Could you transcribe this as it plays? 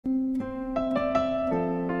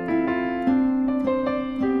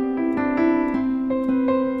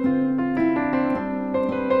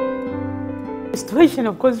situation,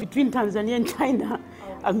 of course, between Tanzania and China,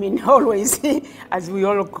 I mean, always, as we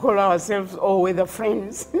all call ourselves, all-weather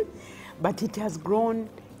friends, but it has grown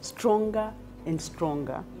stronger and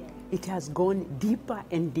stronger. It has gone deeper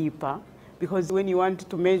and deeper, because when you want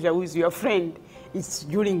to measure who is your friend, it's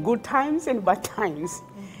during good times and bad times.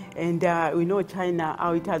 And we know China,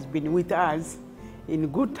 how it has been with us in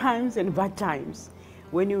good times and bad times.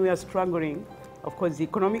 When we are struggling, of course,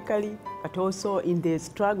 economically, but also in the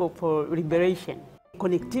struggle for liberation.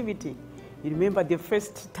 Connectivity. You remember the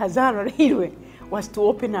first Tazara railway was to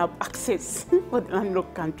open up access for the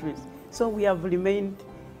landlocked countries. So we have remained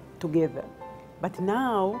together. But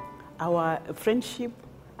now our friendship,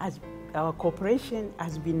 our cooperation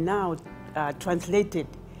has been now translated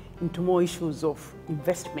into more issues of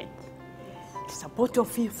investment, the support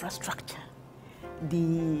of infrastructure,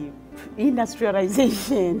 the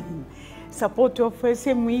industrialization, support of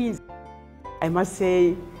SMEs. I must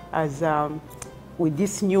say, as with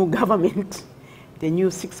this new government, the new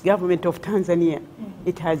 6th government of Tanzania,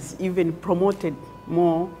 it has even promoted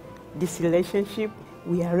more this relationship.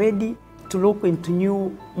 We are ready to look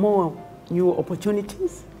into more new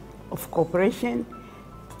opportunities of cooperation,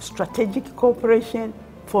 strategic cooperation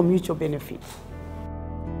for mutual benefit.